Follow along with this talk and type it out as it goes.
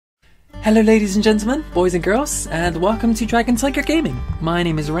Hello ladies and gentlemen, boys and girls, and welcome to Dragon Tiger Gaming. My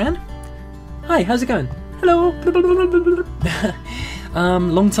name is Ran. Hi, how's it going? Hello!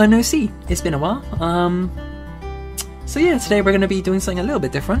 Long time no see. It's been a while. So yeah, today we're going to be doing something a little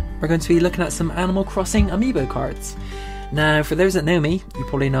bit different. We're going to be looking at some Animal Crossing Amiibo cards. Now, for those that know me, you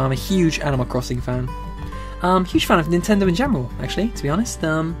probably know I'm a huge Animal Crossing fan. Huge fan of Nintendo in general, actually, to be honest.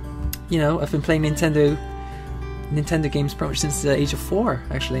 You know, I've been playing Nintendo games pretty much since the age of 4,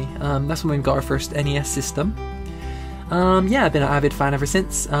 actually. That's when we got our first NES system. Yeah, I've been an avid fan ever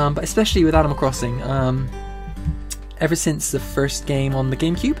since, but especially with Animal Crossing. Ever since the first game on the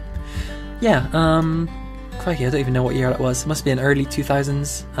GameCube. Yeah, crikey, I don't even know what year that was. It must be in early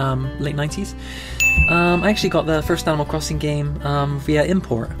 2000s, late 90s. I actually got the first Animal Crossing game via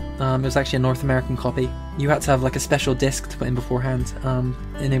import. It was actually a North American copy. You had to have like a special disc to put in beforehand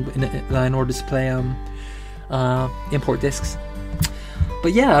in order to play import discs.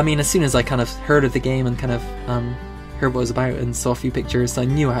 But yeah, I mean, as soon as I kind of heard of the game and kind of heard what it was about and saw a few pictures, I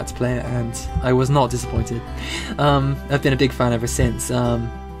knew I had to play it, and I was not disappointed. I've been a big fan ever since. So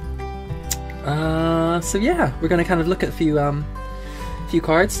yeah, we're going to kind of look at a few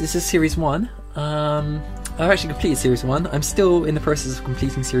cards. This is Series 1. I've actually completed Series 1. I'm still in the process of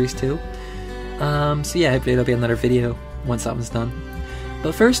completing Series 2. So yeah, hopefully there'll be another video once that one's done.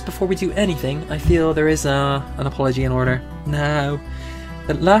 But first, before we do anything, I feel there is an apology in order. Now,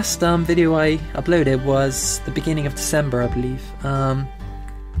 the last video I uploaded was the beginning of December, I believe.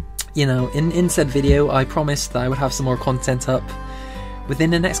 You know, in said video, I promised that I would have some more content up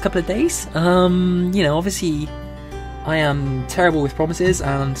within the next couple of days. You know, obviously, I am terrible with promises,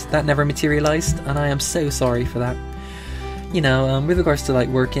 and that never materialized, and I am so sorry for that. You know, with regards to like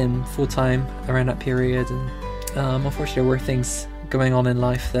working full-time around that period, and unfortunately there were things going on in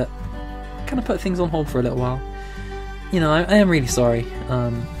life that kind of put things on hold for a little while. You know, I am really sorry. I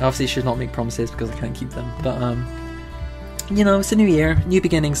obviously should not make promises because I can't keep them, but you know, it's a new year, new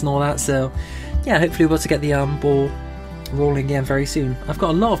beginnings and all that, so yeah, hopefully we'll be able to get the ball rolling again very soon. I've got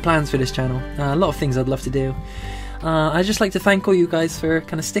a lot of plans for this channel, a lot of things I'd love to do. I'd just like to thank all you guys for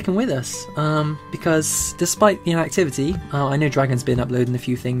kind of sticking with us, because despite the inactivity, I know Dragon's been uploading a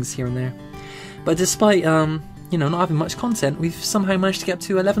few things here and there, but despite you know, not having much content, we've somehow managed to get up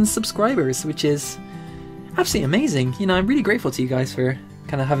to 11 subscribers, which is absolutely amazing. You know, I'm really grateful to you guys for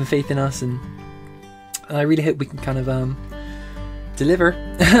kind of having faith in us, and I really hope we can kind of deliver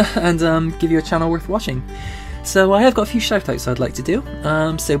and give you a channel worth watching. So I have got a few shoutouts I'd like to do.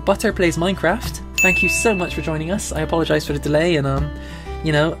 So Butter Plays Minecraft, thank you so much for joining us. I apologise for the delay and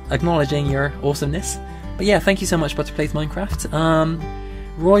you know, acknowledging your awesomeness. But yeah, thank you so much, Butter Plays Minecraft.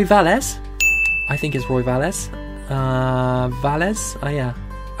 Roy Valles, I think it's Roy Valles. Valles? Yeah.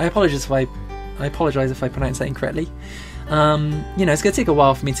 I apologise if I pronounce that incorrectly. You know, it's going to take a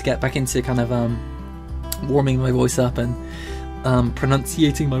while for me to get back into kind of warming my voice up and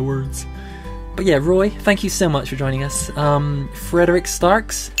pronunciating my words. But yeah, Roy, thank you so much for joining us. Frederick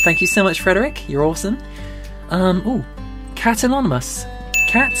Starks, thank you so much, Frederick. You're awesome. Oh, Cat Anonymous.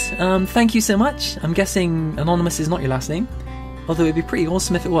 Cat, thank you so much. I'm guessing Anonymous is not your last name. Although it'd be pretty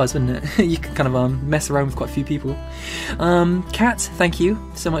awesome if it was, wouldn't it? You can kind of mess around with quite a few people. Kat, thank you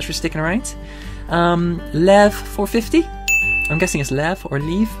so much for sticking around. Lev450, I'm guessing it's Lev or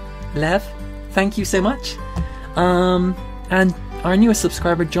Leave. Lev, thank you so much. And our newest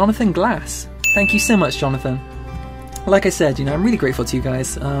subscriber, Jonathan Glass. Thank you so much, Jonathan. Like I said, you know, I'm really grateful to you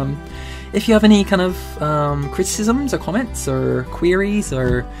guys. If you have any kind of criticisms or comments or queries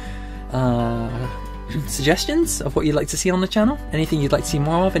or suggestions of what you'd like to see on the channel, anything you'd like to see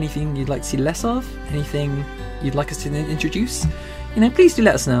more of, anything you'd like to see less of, anything you'd like us to introduce, you know, please do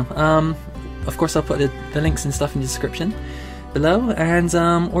let us know. Of course, I'll put the links and stuff in the description below, and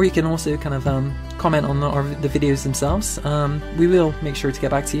or you can also kind of comment on the videos themselves. We will make sure to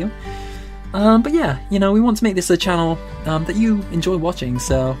get back to you. But yeah, you know, we want to make this a channel that you enjoy watching,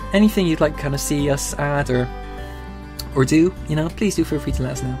 so anything you'd like to kind of see us add or do, you know, please do feel free to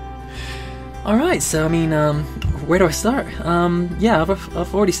let us know. Alright, so I mean, where do I start? Yeah,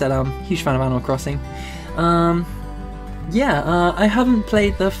 I've already said I'm a huge fan of Animal Crossing. Yeah, I haven't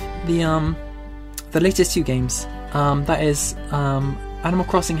played the latest 2 games. That is Animal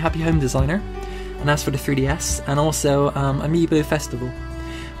Crossing Happy Home Designer, and that's for the 3DS, and also Amiibo Festival,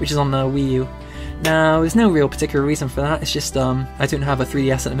 which is on the Wii U. Now, there's no real particular reason for that, it's just I don't have a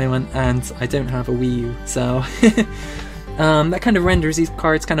 3DS at the moment, and I don't have a Wii U, so... that kind of renders these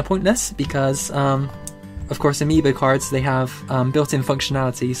cards kind of pointless, because of course Amiibo cards, they have built-in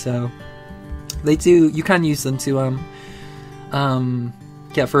functionality, so you can use them to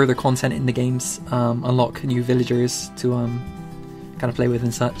get further content in the games, unlock new villagers to kind of play with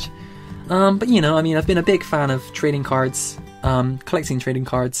and such. But you know, I mean, I've been a big fan of trading cards, collecting trading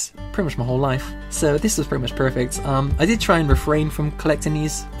cards pretty much my whole life, so this was pretty much perfect. I did try and refrain from collecting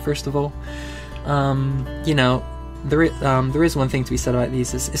these, first of all. You know, there is one thing to be said about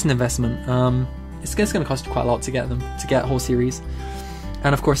these, it's an investment. It's going to cost you quite a lot to get them, to get a whole series.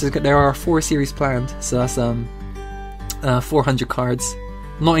 And of course there are 4 series planned, so that's 400 cards,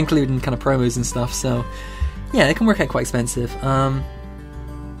 not including kind of promos and stuff, so yeah, it can work out quite expensive.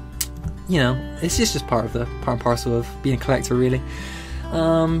 You know, it's just part and parcel of being a collector, really.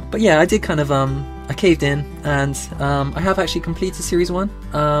 But yeah, I did kind of I caved in, and I have actually completed Series 1.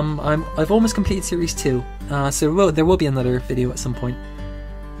 I've almost completed Series 2, so there will be another video at some point.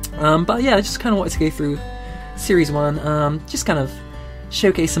 But yeah, I just kind of wanted to go through Series 1, just kind of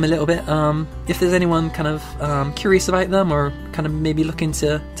showcase them a little bit. If there's anyone kind of curious about them, or kind of maybe looking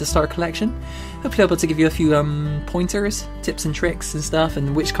to start a collection, hopefully I'll be able to give you a few pointers, tips and tricks and stuff,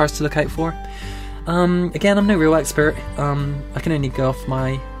 and which cards to look out for. Again, I'm no real expert. I can only go off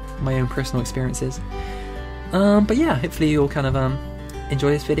my own personal experiences. But yeah, hopefully you'll kind of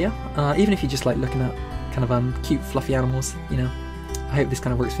enjoy this video, even if you just like looking at kind of cute fluffy animals, you know. I hope this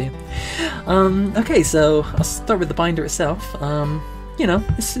kind of works for you. Okay, so I'll start with the binder itself. You know,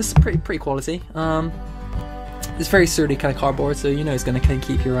 it's pretty quality. It's very sturdy kind of cardboard, so you know it's going to kind of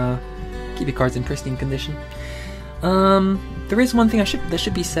keep your cards in pristine condition. There is one thing that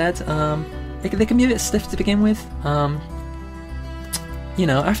should be said. They can be a bit stiff to begin with. You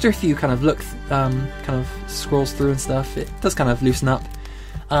know, after a few kind of scrolls through and stuff, it does kind of loosen up.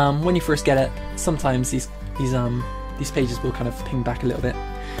 When you first get it, sometimes these pages will kind of ping back a little bit.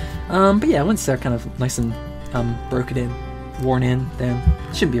 But yeah, once they're kind of nice and broken in, worn in, then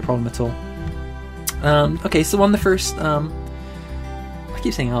it shouldn't be a problem at all. Okay, so on the first, I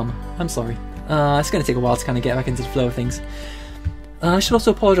keep saying I'm sorry. It's going to take a while to kind of get back into the flow of things. I should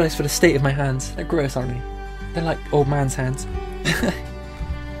also apologise for the state of my hands. They're gross, aren't they? They're like old man's hands.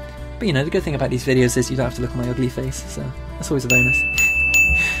 But you know, the good thing about these videos is you don't have to look at my ugly face, so that's always a bonus.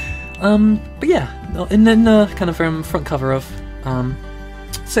 But yeah, and then kind of front cover of,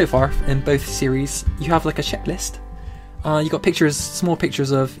 so far in both series, you have like a checklist. You got pictures, small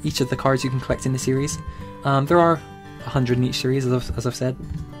pictures of each of the cards you can collect in the series. There are 100 in each series, as I've said.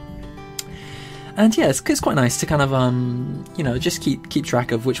 And yeah, it's quite nice to kind of you know, just keep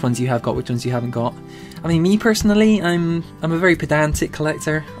track of which ones you have got, which ones you haven't got. I mean, me personally, I'm a very pedantic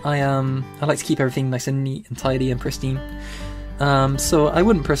collector. I like to keep everything nice and neat and tidy and pristine. So I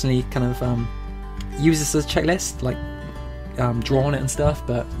wouldn't personally kind of use this as a checklist, like draw on it and stuff.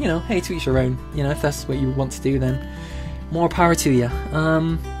 But you know, hey, to each your own. You know, if that's what you want to do, then more power to you.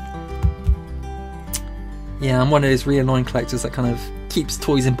 Yeah, I'm one of those really annoying collectors that kind of keeps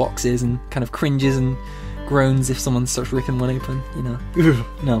toys in boxes and kind of cringes and groans if someone starts ripping one open, you know.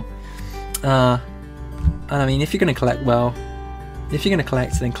 No. And I mean, if you're going to collect well, then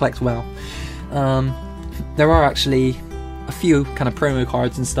collect well. There are actually a few kind of promo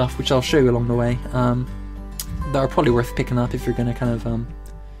cards and stuff, which I'll show you along the way, that are probably worth picking up if you're going to kind of,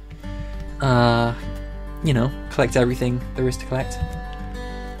 you know, collect everything there is to collect.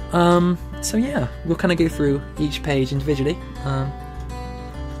 So yeah, we'll kind of go through each page individually.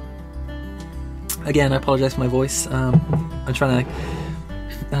 Again, I apologise for my voice. I'm trying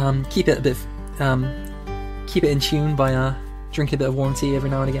to keep it a bit, keep it in tune by drinking a bit of warm tea every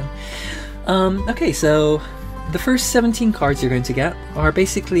now and again. Okay, so the first 17 cards you're going to get are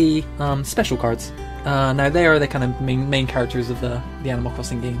basically special cards. Now they are the kind of main characters of the Animal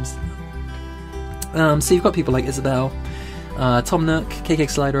Crossing games. So you've got people like Isabelle, Tom Nook, KK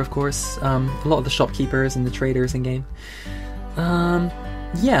Slider, of course, a lot of the shopkeepers and the traders in game.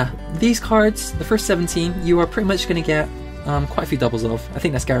 Yeah, these cards, the first 17, you are pretty much going to get quite a few doubles of. I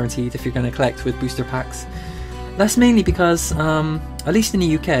think that's guaranteed if you're going to collect with booster packs. That's mainly because, at least in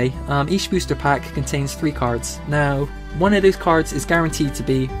the UK, each booster pack contains 3 cards. Now, one of those cards is guaranteed to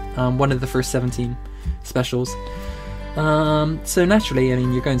be one of the first 17 specials. So naturally, I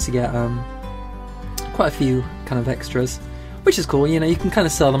mean, you're going to get quite a few kind of extras, which is cool. You know, you can kind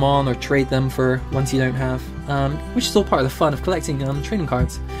of sell them on or trade them for ones you don't have, which is all part of the fun of collecting trading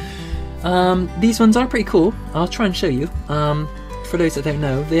cards. These ones are pretty cool. I'll try and show you. For those that don't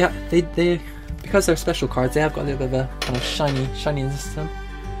know, they because they're special cards, they have got a little bit of a kind of shininess to them.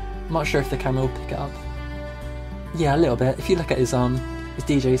 I'm not sure if the camera will pick it up. Yeah, a little bit. If you look at his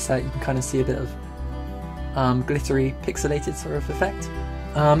DJ set, you can kind of see a bit of glittery, pixelated sort of effect.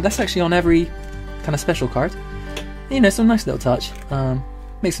 That's actually on every kind of special card. You know, some nice little touch.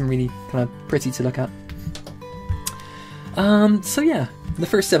 Makes them really kind of pretty to look at. So yeah, the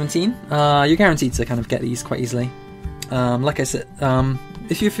first 17, you're guaranteed to kind of get these quite easily. Like I said,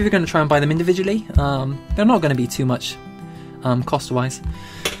 if you're going to try and buy them individually, they're not going to be too much cost-wise.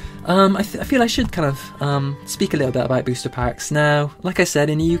 I feel I should kind of speak a little bit about booster packs. Now, like I said,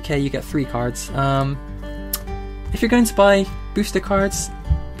 in the UK you get 3 cards. If you're going to buy booster packs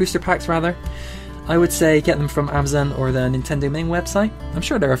rather, I would say get them from Amazon or the Nintendo main website. I'm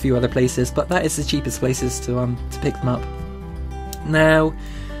sure there are a few other places, but that is the cheapest places to pick them up. Now,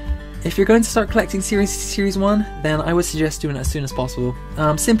 if you're going to start collecting Series 1, then I would suggest doing it as soon as possible.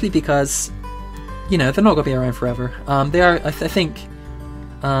 Simply because, you know, they're not going to be around forever. They are, I think,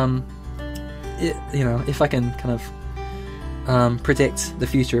 you know, if I can kind of predict the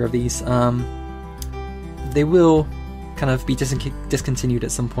future of these, they will kind of be discontinued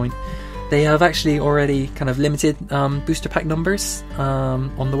at some point. They have actually already kind of limited booster pack numbers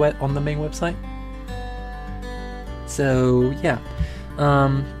on the main website. So yeah,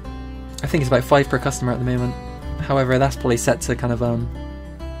 I think it's about 5 per customer at the moment. However, that's probably set to kind of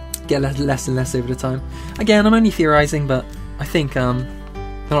get less and less over the time. Again, I'm only theorizing, but I think they're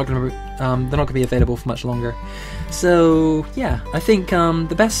not going to be available for much longer. So yeah, I think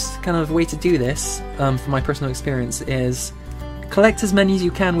the best kind of way to do this, from my personal experience, is collect as many as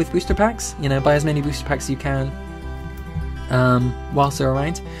you can with booster packs. You know, buy as many booster packs as you can whilst they're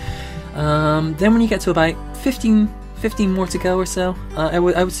around. Then when you get to about 15 more to go or so, I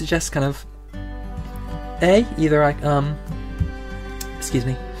would suggest kind of excuse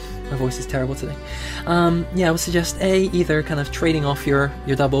me, my voice is terrible today. Yeah, I would suggest either kind of trading off your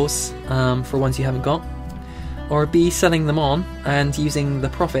doubles for ones you haven't got, or B, selling them on and using the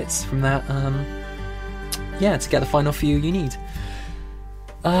profits from that, yeah, to get the final few you need.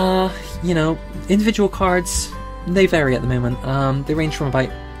 You know, individual cards, they vary at the moment. They range from about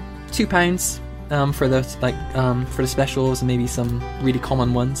 £2 for the specials and maybe some really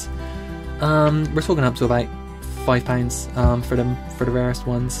common ones. We're talking up to about £5 for the rarest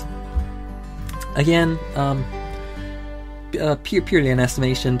ones. Again, purely an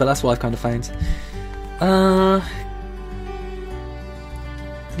estimation, but that's what I've kind of found.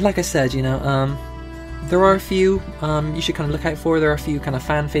 Like I said, you know, there are a few you should kind of look out for. There are a few kind of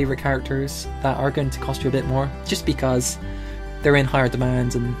fan favorite characters that are going to cost you a bit more, just because they're in higher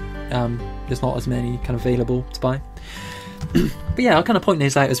demand and there's not as many kind of available to buy. But yeah, I'll kind of point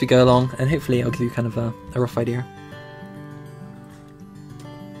those out as we go along, and hopefully I'll give you kind of a rough idea.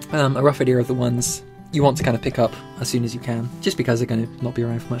 A rough idea of the ones you want to kind of pick up as soon as you can, just because they're going to not be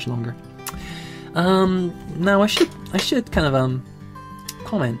around for much longer. Now I should kind of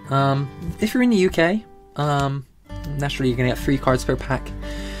comment. If you're in the UK, naturally you're going to get 3 cards per pack.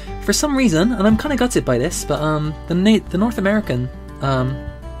 For some reason, and I'm kind of gutted by this, but the North American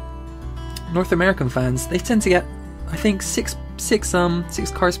fans, they tend to get, I think, six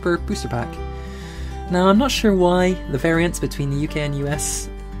cards per booster pack. Now I'm not sure why the variance between the UK and US,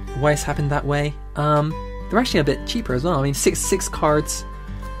 why it's happened that way. They're actually a bit cheaper as well. I mean, six cards,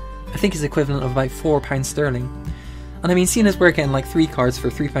 I think, is equivalent of about £4 sterling. And I mean, seeing as we're getting like 3 cards for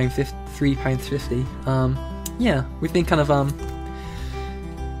 £3.50, yeah, we've been kind of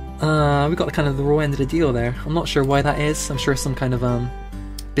we got kind of the raw end of the deal there. I'm not sure why that is. I'm sure it's some kind of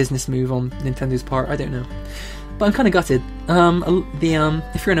business move on Nintendo's part. I don't know, but I'm kind of gutted.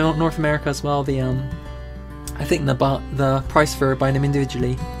 If you're in North America as well, I think the price for buying them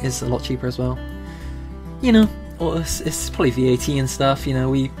individually is a lot cheaper as well. You know, it's probably VAT and stuff. You know,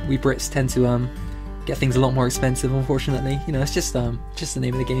 we Brits tend to get things a lot more expensive, unfortunately. You know, it's just the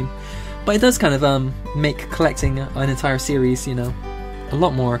name of the game. But it does kind of make collecting an entire series, you know, a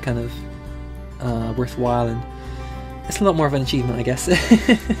lot more kind of worthwhile, and it's a lot more of an achievement, I guess.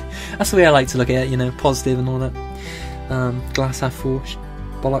 That's the way I like to look at it, you know, positive and all that. Glass half full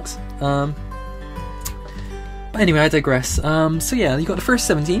bollocks. But anyway, I digress. So yeah, you got the first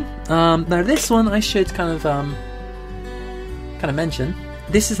 17. Now this one I should kind of mention.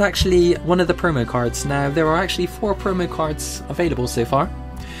 This is actually one of the promo cards. Now there are actually 4 promo cards available so far.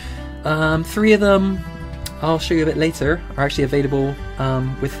 3 of them, I'll show you a bit later, are actually available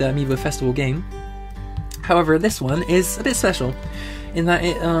with the Amiibo Festival game. However, this one is a bit special in that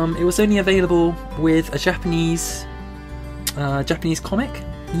it was only available with a Japanese comic.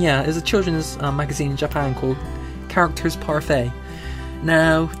 Yeah, it was a children's magazine in Japan called Characters Parfait.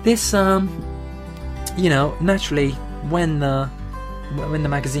 Now this, you know, naturally when the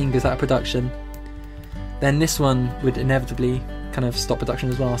magazine goes out of production, then this one would inevitably kind of stop production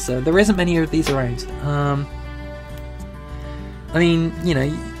as well. So there isn't many of these around. I mean, you know,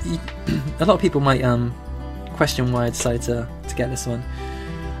 a lot of people might question why I decided to get this one.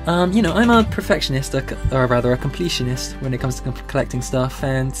 You know, I'm a perfectionist, or rather a completionist when it comes to collecting stuff,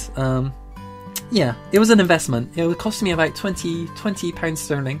 and yeah, it was an investment. It would cost me about £20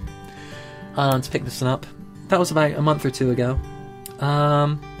 sterling to pick this one up. That was about a month or two ago.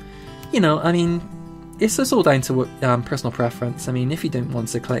 You know, I mean, it's all down to personal preference. I mean, if you don't want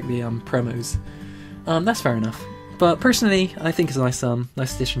to collect the promos, that's fair enough. But personally, I think it's a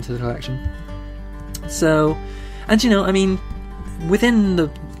nice addition to the collection. So, and you know, I mean, within the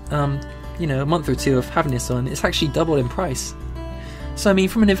you know, a month or two of having this on, it's actually doubled in price. So I mean,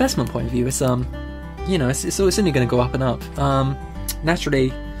 from an investment point of view, it's you know, it's only going to go up and up.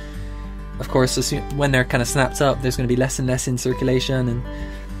 Naturally, of course, when they're kind of snapped up, there's going to be less and less in circulation, and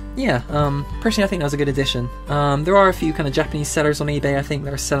yeah, personally I think that was a good addition. There are a few kind of Japanese sellers on eBay, I think,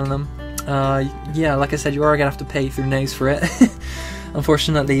 that are selling them. Yeah, like I said, you are going to have to pay through nose for it,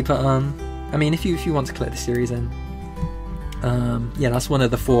 unfortunately, but I mean, if you want to collect the series, then yeah, that's one of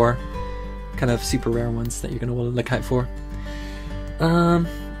the 4 kind of super rare ones that you're going to want to look out for.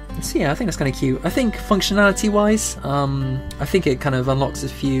 So yeah, I think that's kind of cute. I think functionality wise, I think it kind of unlocks a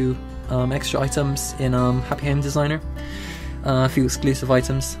few extra items in Happy Home Designer, a few exclusive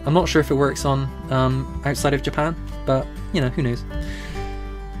items. I'm not sure if it works on outside of Japan, but you know, who knows.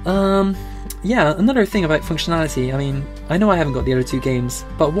 Yeah, another thing about functionality, I mean, I know I haven't got the other 2 games,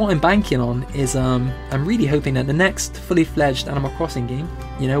 but what I'm banking on is I'm really hoping that the next fully fledged Animal Crossing game,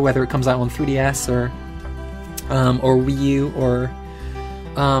 you know, whether it comes out on 3DS or Wii U or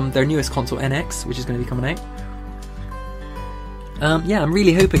their newest console NX, which is going to be coming out. Yeah, I'm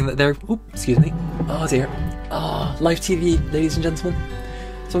really hoping that they're... Oops, excuse me. Oh dear. Oh, live TV, ladies and gentlemen.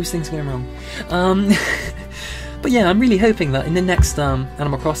 There's always things going wrong. But yeah, I'm really hoping that in the next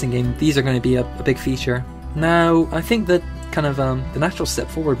Animal Crossing game, these are going to be a big feature. Now, I think that kind of the natural step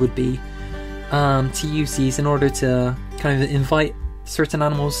forward would be to use these in order to kind of invite certain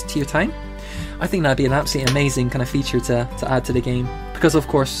animals to your town. I think that'd be an absolutely amazing kind of feature to add to the game, because of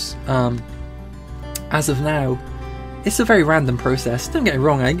course, as of now, it's a very random process. Don't get me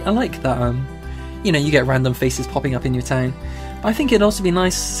wrong, I like that, you know, you get random faces popping up in your town. I think it'd also be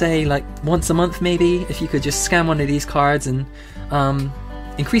nice, say, like once a month maybe, if you could just scan one of these cards and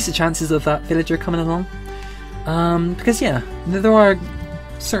increase the chances of that villager coming along. Because yeah, there are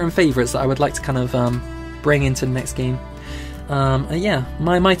certain favourites that I would like to kind of bring into the next game. Yeah,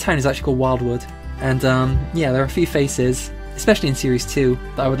 my town is actually called Wildwood, and yeah, there are a few faces, especially in Series 2,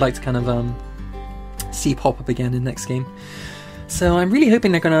 that I would like to kind of see pop up again in the next game. So I'm really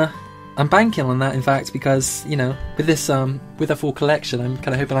hoping they're gonna... I'm banking on that, in fact, because, you know, with this with a full collection, I'm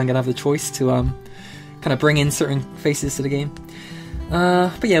kind of hoping I'm gonna have the choice to kind of bring in certain faces to the game.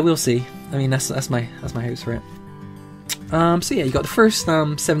 But yeah, we'll see. I mean, that's my hopes for it. So yeah, you got the first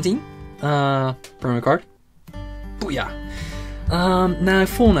 17 promo card. Booyah! Now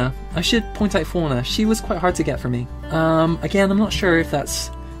Fauna. I should point out Fauna. She was quite hard to get for me. Again, I'm not sure if that's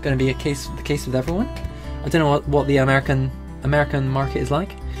going to be the case with everyone. I don't know what the American market is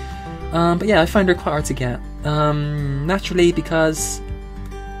like. But yeah, I find her quite hard to get. Naturally, because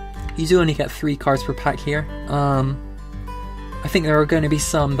you do only get 3 cards per pack here. I think there are going to be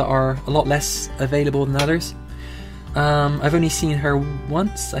some that are a lot less available than others. I've only seen her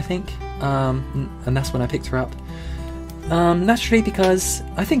once, I think, and that's when I picked her up. Naturally, because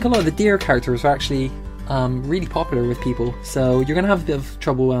I think a lot of the deer characters are actually really popular with people, so you're going to have a bit of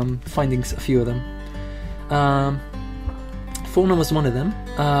trouble finding a few of them. Fauna was one of them.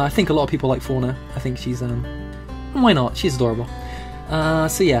 I think a lot of people like Fauna. I think she's... why not? She's adorable.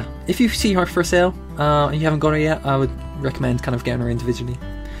 So yeah, if you see her for sale and you haven't got her yet, I would recommend kind of getting her individually,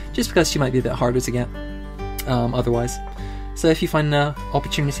 just because she might be a bit harder to get otherwise. So if you find an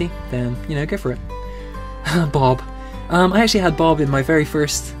opportunity, then, you know, go for it. Bob. I actually had Bob in my very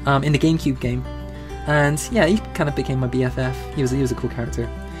first, in the GameCube game, and yeah, he kind of became my BFF. He was a cool character.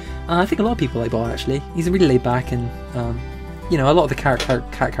 I think a lot of people like Bob, actually. He's really laid back, and you know, a lot of the cat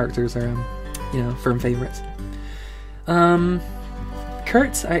characters are, you know, firm favourites.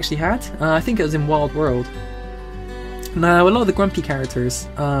 Kurt, I actually had. I think it was in Wild World. Now, a lot of the grumpy characters,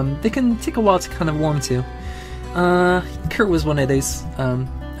 they can take a while to kind of warm to. Kurt was one of those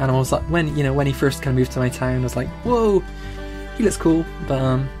animals that when he first kind of moved to my town, I was like, whoa, he looks cool. But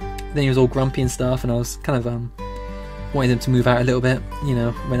then he was all grumpy and stuff, and I was kind of wanting him to move out a little bit. You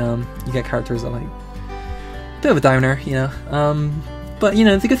know, when you get characters that are like a bit of a downer, you know. But you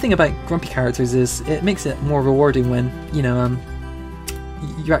know, the good thing about grumpy characters is it makes it more rewarding when, you know,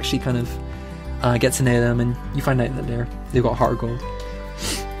 you actually kind of get to know them and you find out that they've got heart of gold.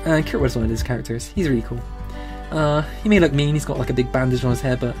 And Kurt was one of those characters. He's really cool. He may look mean, he's got like a big bandage on his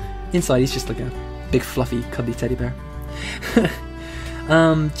head, but inside he's just like a big fluffy cuddly teddy bear.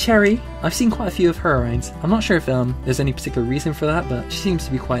 Cherry, I've seen quite a few of her around. I'm not sure if there's any particular reason for that, but she seems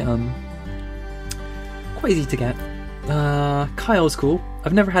to be quite quite easy to get. Kyle's cool.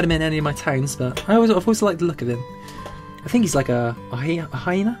 I've never had him in any of my towns, but I've always liked the look of him. I think he's like a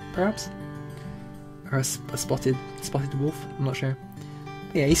hyena, perhaps? Or a spotted wolf, I'm not sure.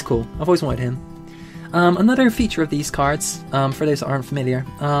 But yeah, he's cool. I've always wanted him. Another feature of these cards, for those that aren't familiar,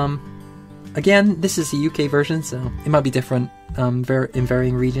 again, this is the UK version, so it might be different in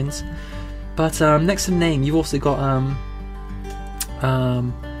varying regions. But next to the name, you've also got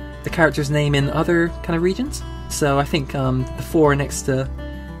the character's name in other kind of regions. So I think the 4 next to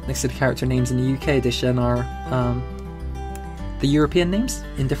the character names in the UK edition are the European names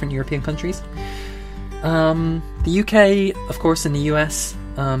in different European countries. The UK, of course, in the US,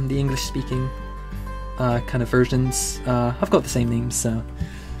 the English-speaking kind of versions have got the same names, so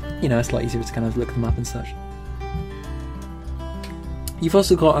you know, it's a lot easier to kind of look them up and such. You've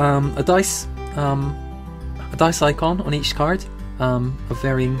also got a dice icon on each card of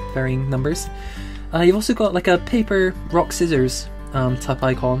varying numbers. You've also got like a paper, rock, scissors type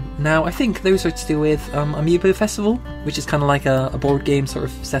icon. Now, I think those are to do with Amiibo Festival, which is kind of like a board game sort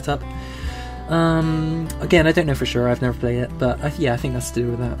of setup. Again, I don't know for sure, I've never played it, but yeah, I think that's to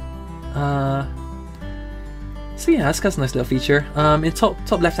do with that. So yeah, that's a nice little feature. In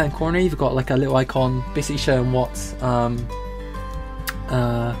top left hand corner, you've got like a little icon basically showing what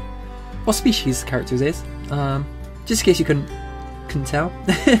species the characters is. Just in case you couldn't tell.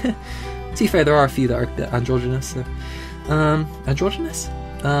 To be fair, there are a few that are a bit androgynous. So. Androgynous?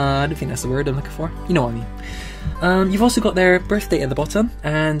 I don't think that's the word I'm looking for. You know what I mean. You've also got their birth date at the bottom,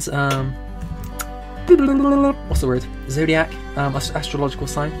 and what's the word? Zodiac, astrological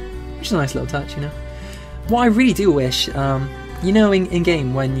sign, which is a nice little touch, you know. What I really do wish, you know, in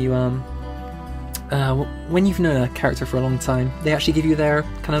game when you've known a character for a long time, they actually give you their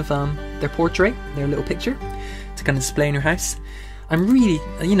kind of their portrait, their little picture, to kind of display in your house. I'm really,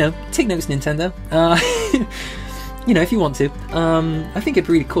 you know, take notes, Nintendo. You know, if you want to. I think it'd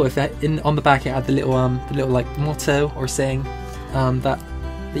be really cool if that on the back it had the little like motto or saying that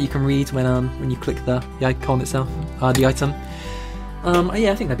you can read when you click the icon itself, the item.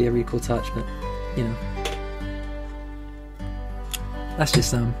 Yeah, I think that'd be a really cool touch, but you know, that's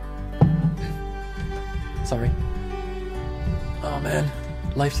just sorry. Oh man,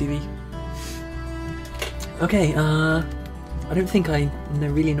 live TV. Okay, I don't think I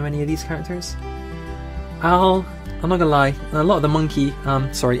really know any of these characters. I'm not gonna lie, a lot of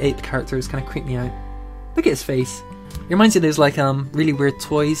the ape characters kind of creep me out. Look at his face. It reminds me of those like really weird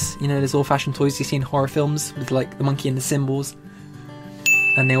toys, you know, those old-fashioned toys you see in horror films with like the monkey and the cymbals,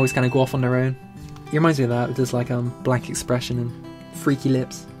 and they always kind of go off on their own. It reminds me of that with this like blank expression and freaky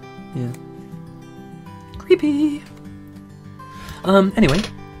lips. Yeah, creepy. Anyway,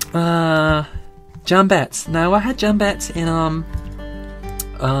 Jambette. Now I had Jambette in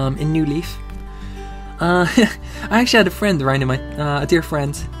New Leaf. I actually had a friend around in a dear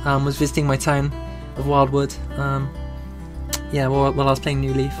friend was visiting my town of Wildwood. Yeah, while I was playing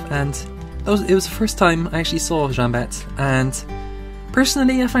New Leaf, and it was the first time I actually saw Jambette, and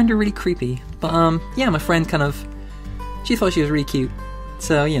personally I find her really creepy. But yeah, my friend she thought she was really cute.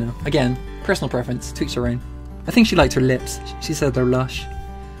 So you know, again, personal preference, to each their own. I think she liked her lips. She said they're lush.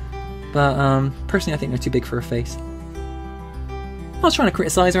 But personally, I think they're too big for her face. I'm not trying to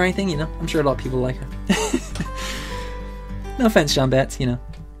criticise or anything, you know. I'm sure a lot of people like her. No offence, Jambette, you know.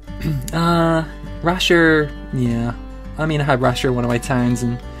 Rasher, yeah. I mean, I had Rasher in one of my towns,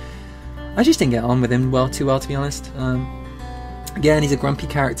 and I just didn't get on with him too well, to be honest. Again, he's a grumpy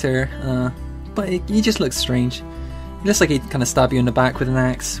character, but he just looks strange. He looks like he'd kind of stab you in the back with an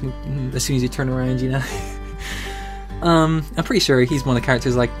axe as soon as you turn around, you know. I'm pretty sure he's one of the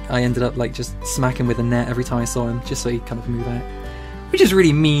characters like I ended up like just smacking with a net every time I saw him, just so he'd kind of move out. Which is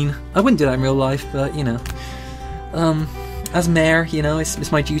really mean. I wouldn't do that in real life, but you know, as mayor, you know,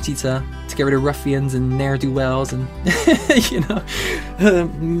 it's my duty to get rid of ruffians and ne'er-do-wells, and you know,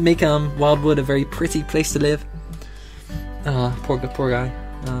 make Wildwood a very pretty place to live. Poor guy.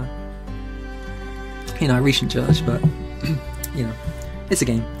 You know, I really shouldn't judge, but you know, it's a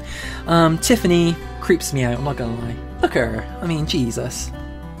game. Tiffany creeps me out, I'm not gonna lie. Look at her. I mean, Jesus.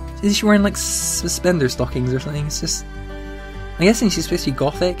 Is she wearing like suspender stockings or something? It's just, I'm guessing she's supposed to be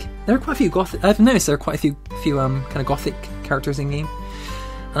gothic. There are quite a few gothic. I've noticed there are quite a few kind of gothic characters in game.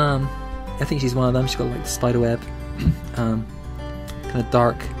 I think she's one of them. She's got like the spider web, kind of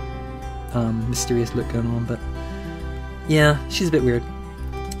dark, mysterious look going on. But yeah, she's a bit weird.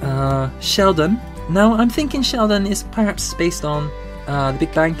 Sheldon. Now I'm thinking Sheldon is perhaps based on the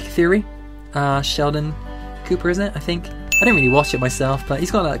Big Bang Theory. Sheldon Cooper, isn't it? I think. I didn't really watch it myself, but he's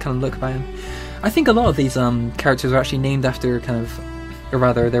got that kind of look about him. I think a lot of these characters are actually named after kind of or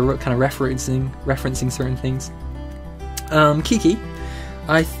rather, they're kind of referencing certain things. Kiki,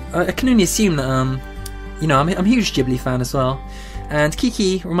 I can only assume that you know, I'm a huge Ghibli fan as well, and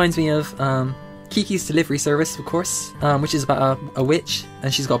Kiki reminds me of Kiki's Delivery Service, of course, which is about a witch,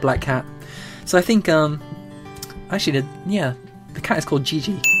 and she's got a black cat. So I think actually the cat is called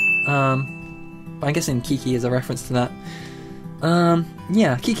Gigi. But I'm guessing Kiki is a reference to that.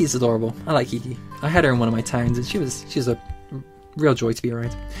 Yeah, Kiki's adorable. I like Kiki. I had her in one of my towns, and she was a real joy to be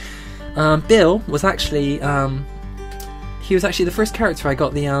around. Bill was actually he was actually the first character I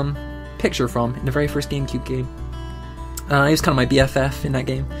got the picture from in the very first GameCube game. He was kind of my BFF in that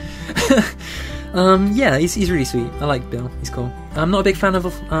game. Yeah, he's really sweet. I like Bill. He's cool. I'm not a big fan of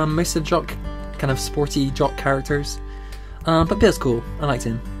most of the jock, kind of sporty jock characters, but Bill's cool. I liked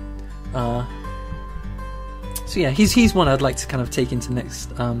him. So yeah, he's one I'd like to kind of take into the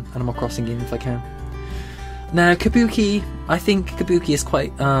next Animal Crossing game if I can. Now Kabuki, I think Kabuki is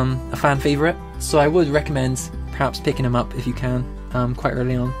quite a fan favourite, so I would recommend perhaps picking him up if you can, quite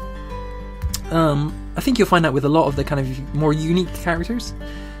early on. I think you'll find that with a lot of the kind of more unique characters.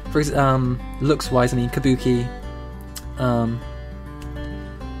 For example, looks-wise, I mean Kabuki.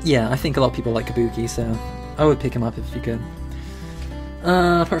 Yeah, I think a lot of people like Kabuki, so I would pick him up if you could.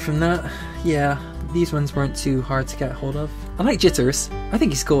 Apart from that, yeah, these ones weren't too hard to get hold of. I like Jitters. I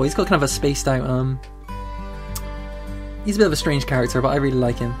think he's cool. He's got kind of a spaced out. He's a bit of a strange character, but I really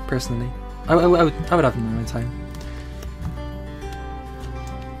like him personally. I would have him in my own time.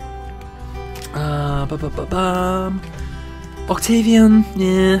 Octavian,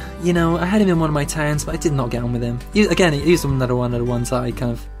 yeah, you know, I had him in one of my towns, but I did not get on with him. He was another one of the ones that I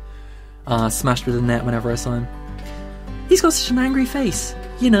kind of smashed with the net whenever I saw him. He's got such an angry face.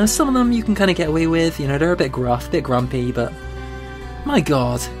 You know, some of them you can kind of get away with, you know, they're a bit gruff, a bit grumpy, but my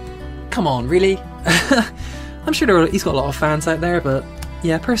god, come on, really? I'm sure he's got a lot of fans out there, but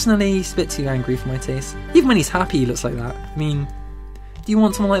yeah, personally, he's a bit too angry for my taste. Even when he's happy, he looks like that. I mean, do you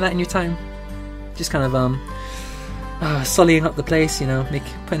want someone like that in your town? Just kind of, sullying up the place, you know,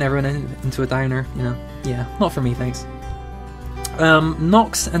 putting everyone into a downer, you know. Yeah, not for me, thanks.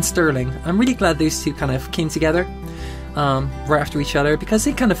 Nox and Sterling. I'm really glad those two kind of came together right after each other, because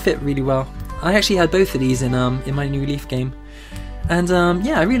they kind of fit really well. I actually had both of these in my New Leaf game, and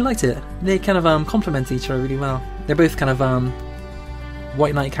yeah, I really liked it. They kind of complement each other really well. They're both kind of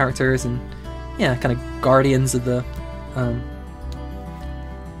White Knight characters, and yeah, kind of guardians of the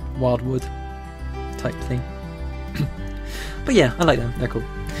Wildwood type thing. But yeah, I like them. They're cool.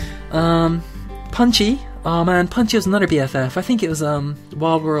 Punchy. Oh man, Punchy was another BFF. I think it was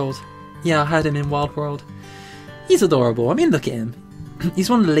Wild World. Yeah, I had him in Wild World. He's adorable. I mean, look at him. He's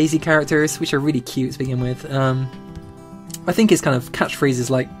one of the lazy characters, which are really cute to begin with. I think his kind of catchphrase is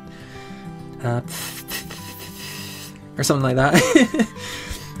like or something like that,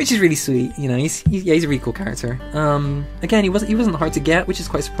 which is really sweet. You know, he's a really cool character. Again, he wasn't hard to get, which is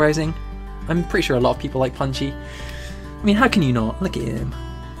quite surprising. I'm pretty sure a lot of people like Punchy. I mean, how can you not? Look at him.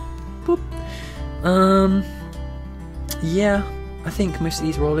 Boop. Yeah, I think most of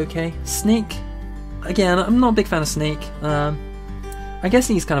these were all okay. Snake. Again, I'm not a big fan of Snake. I guess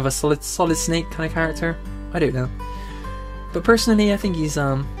he's kind of a solid Snake kind of character. I don't know. But personally, I think he's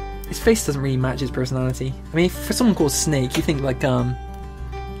his face doesn't really match his personality. I mean, for someone called Snake, you think like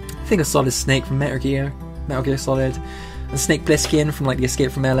think of Solid Snake from Metal Gear Solid, and Snake Plissken from like the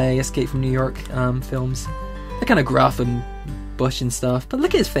Escape from LA, Escape from New York films. They're kind of gruff and bush and stuff, but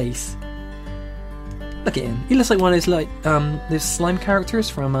look at his face. Look at him. He looks like one of those like those slime characters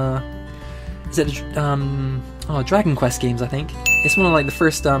from is it Dragon Quest games? I think it's one of like the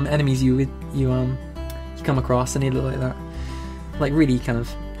first enemies you come across, and they look like that, like really kind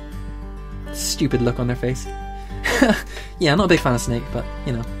of stupid look on their face. Yeah, I'm not a big fan of Snake, but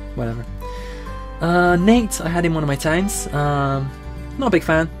you know, whatever. Nate, I had him one of my towns. Not a big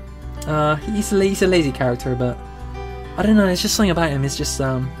fan. He's a lazy character, but I don't know, there's just something about him. It's just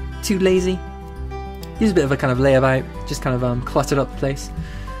too lazy. He's a bit of a kind of layabout, just kind of cluttered up the place.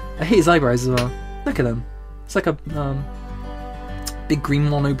 I hate his eyebrows as well. Look at them. It's like a big green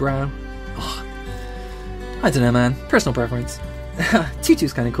monobrow. Ugh. I don't know, man. Personal preference.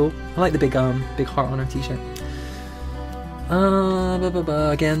 Tutu's kind of cool. I like the big heart on her t-shirt.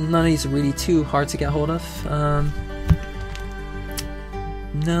 Again, none of these are really too hard to get hold of.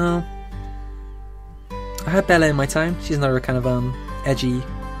 No. I had Bella in my time. She's another kind of edgy,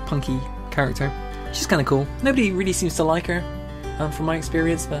 punky character. She's kind of cool. Nobody really seems to like her, from my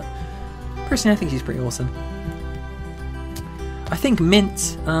experience, but personally I think she's pretty awesome. I think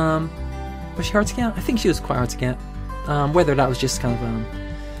Mint, was she hard to get? I think she was quite hard to get. Whether that was just kind of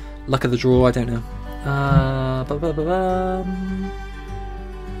luck of the draw, I don't know.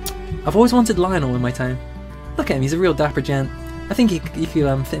 I've always wanted Lionel in my town. Look at him, he's a real dapper gent. I think he could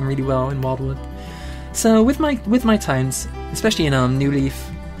fit in really well in Wildwood. So with my towns, especially in New Leaf,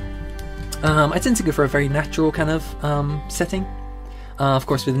 I tend to go for a very natural kind of setting. Of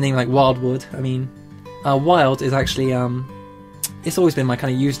course, with a name like Wildwood, I mean, Wild is actually it's always been my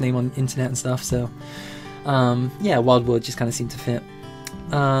kind of username on internet and stuff. So yeah, Wildwood just kind of seemed to fit.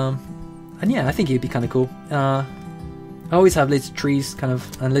 And yeah, I think it'd be kind of cool. I always have loads of trees, kind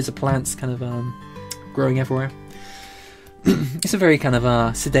of, and loads of plants, kind of growing everywhere. It's a very kind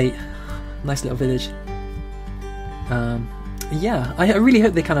of sedate, nice little village. Yeah, I really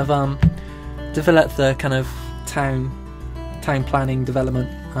hope they kind of develop the kind of town planning development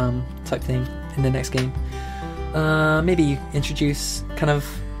type thing in the next game. Maybe introduce kind of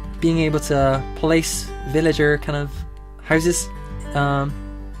being able to place villager kind of houses,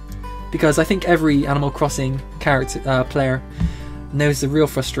 because I think every Animal Crossing player knows the real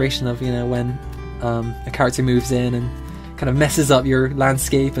frustration of, you know, when a character moves in and kind of messes up your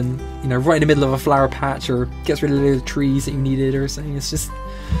landscape, and, you know, right in the middle of a flower patch, or gets rid of the trees that you needed or something. It's just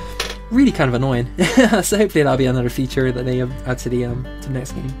really kind of annoying. So hopefully that'll be another feature that they add to the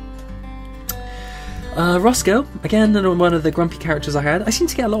next game. Roscoe, again, another one of the grumpy characters I had. I seem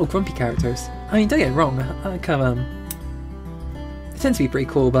to get a lot of grumpy characters. I mean, don't get it wrong, I kind of they tend to be pretty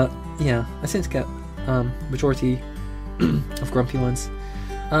cool, but yeah, I seem to get majority of grumpy ones.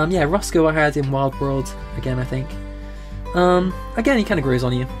 Yeah, Roscoe I had in Wild World again, I think. Again, he kind of grows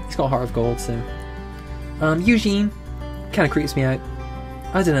on you. He's got a heart of gold, so. Eugene kind of creeps me out.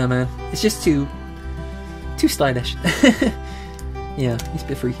 I don't know, man. It's just too stylish. Yeah, he's a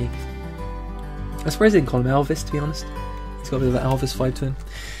bit freaky. I suppose I didn't call him Elvis, to be honest. He's got a bit of an Elvis vibe to him.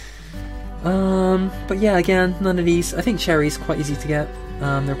 But yeah, again, none of these. I think Cherry's quite easy to get.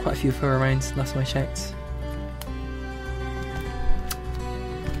 There are quite a few of her around, last time I checked.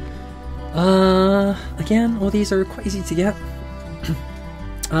 Again, all these are quite easy to get.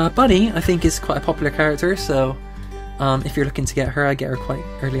 Bunny, I think, is quite a popular character, so if you're looking to get her, I get her quite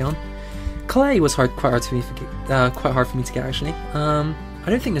early on. Clay was quite hard for me to get, actually. I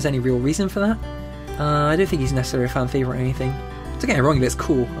don't think there's any real reason for that. I don't think he's necessarily a fan favourite or anything. Don't get me wrong, it's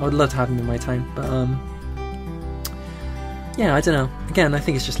cool. I would love to have him in my town, but yeah, I don't know. Again, I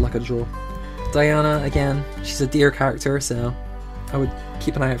think it's just luck of the draw. Diana, again, she's a deer character, so I would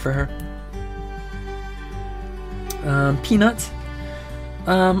keep an eye out for her. Peanut.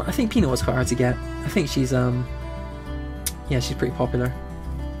 I think Peanut was quite hard to get. I think she's yeah, she's pretty popular.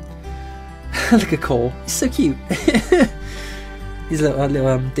 Look at Cole. He's so cute. His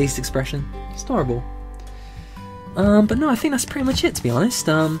little dazed expression. It's adorable. But no, I think that's pretty much it, to be honest.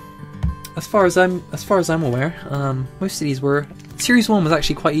 As far as I'm aware, most of these were. Series 1 was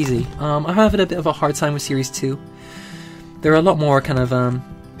actually quite easy. I have had a bit of a hard time with Series 2. There are a lot more kind of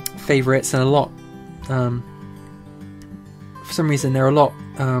favourites, and a lot. For some reason, they're a lot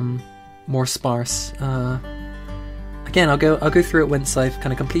more sparse. Again, I'll go through it once I've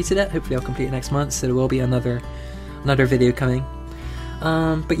kind of completed it. Hopefully, I'll complete it next month, so there will be another video coming.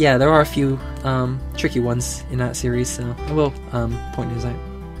 But yeah, there are a few tricky ones in that series, so I will point those out.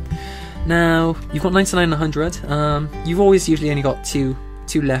 Now, you've got 99 and 100. You've always usually only got two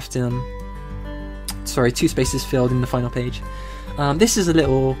left. Two spaces filled in the final page. This is a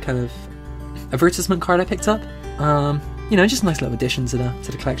little kind of advertisement card I picked up. You know, just a nice little addition to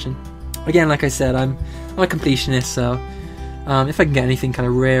the collection. Again, like I said, I'm a completionist, so if I can get anything kind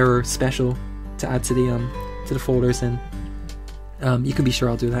of rare or special to add to the folders, then you can be sure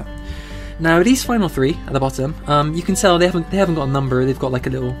I'll do that. Now, these final three at the bottom, you can tell they haven't got a number. They've got like a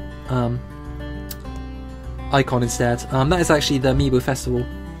little icon instead. That is actually the Amiibo Festival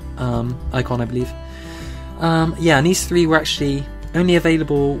icon, I believe. Yeah, and these three were actually only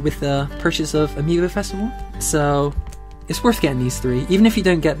available with the purchase of Amiibo Festival, so it's worth getting these three. Even if you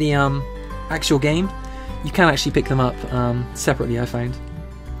don't get the actual game, you can actually pick them up separately, I found.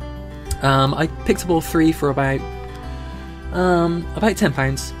 I picked up all three for about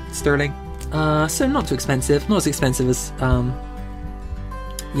 £10 sterling. So not too expensive. Not as expensive as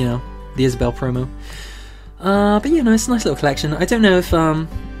you know, the Isabelle promo. But you know, it's a nice little collection. I don't know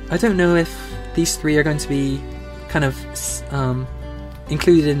if these three are going to be kind of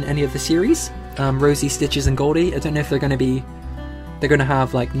included in any of the series. Rosie, Stitches, and Goldie. I don't know if they're going to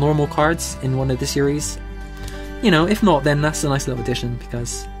have like normal cards in one of the series. You know, if not, then that's a nice little addition,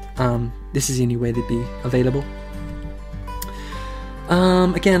 because this is the only way they'd be available.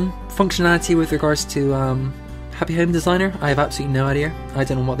 Again, functionality with regards to Happy Home Designer, I have absolutely no idea. I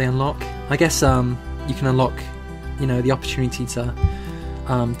don't know what they unlock. I guess you can unlock, you know, the opportunity to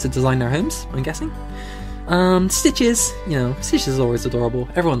design their homes, I'm guessing. Stitches, you know, Stitches is always adorable.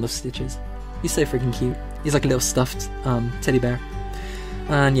 Everyone loves Stitches. He's so freaking cute. He's like a little stuffed teddy bear.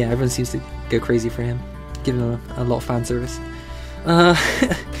 And yeah, everyone seems to go crazy for him, giving him a lot of fan service.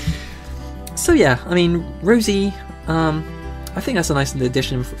 So yeah, I mean, Rosie, I think that's a nice little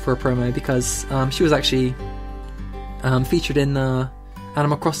addition for a promo, because she was actually featured in the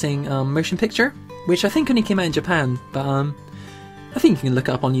Animal Crossing motion picture, which I think only came out in Japan, but I think you can look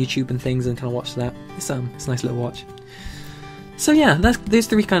it up on YouTube and things and kind of watch that. It's a nice little watch. So yeah, those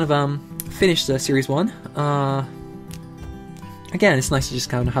three kind of finished Series 1. Again, it's nice to just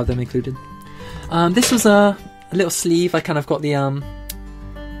kind of have them included. This was a little sleeve. I kind of got the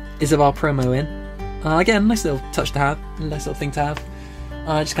Isabelle promo in. Again, nice little touch to have, a nice little thing to have.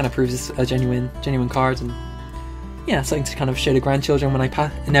 Just kind of proves it's a genuine card, and yeah, something to kind of show the grandchildren when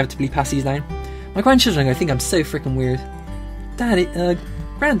I inevitably pass these down. My grandchildren are going to think I'm so freaking weird. Daddy,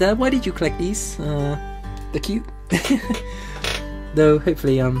 Granddad, why did you collect these? They're cute. Though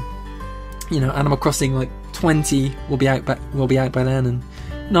hopefully, you know, Animal Crossing like 20 will be out by then, and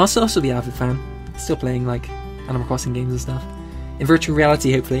no, I'll also be an avid fan, still playing like Animal Crossing games and stuff in virtual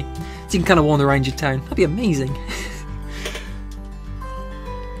reality, hopefully, so you can kind of wander around your town. That'd be amazing.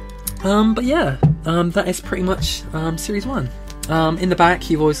 But yeah, that is pretty much Series 1. In the back,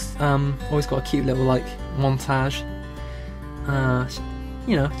 you've always got a cute little like montage.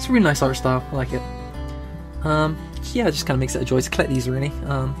 You know, it's a really nice art style. I like it. Yeah, it just kind of makes it a joy to collect these, really.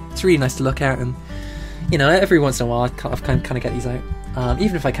 It's really nice to look at, and you know, every once in a while I kind of get these out.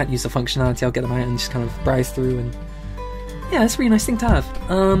 Even if I can't use the functionality, I'll get them out and just kind of browse through, and yeah, it's a really nice thing to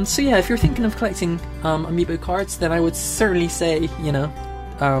have. So yeah, if you're thinking of collecting Amiibo cards, then I would certainly say, you know,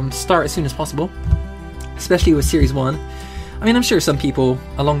 start as soon as possible, especially with Series 1. I mean, I'm sure some people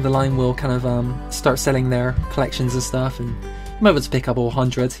along the line will kind of start selling their collections and stuff, and you might be able to pick up all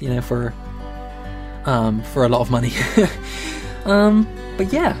 100, you know, for a lot of money.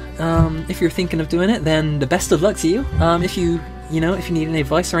 But yeah, if you're thinking of doing it, then the best of luck to you. If you need any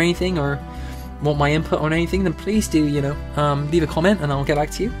advice or anything, or want my input on anything, then please do, you know, leave a comment and I'll get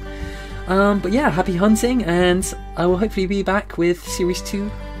back to you. But yeah, happy hunting, and I will hopefully be back with Series 2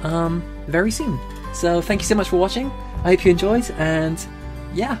 very soon. So thank you so much for watching. I hope you enjoyed, and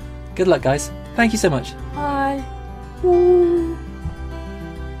yeah, good luck guys. Thank you so much. Bye. Woo.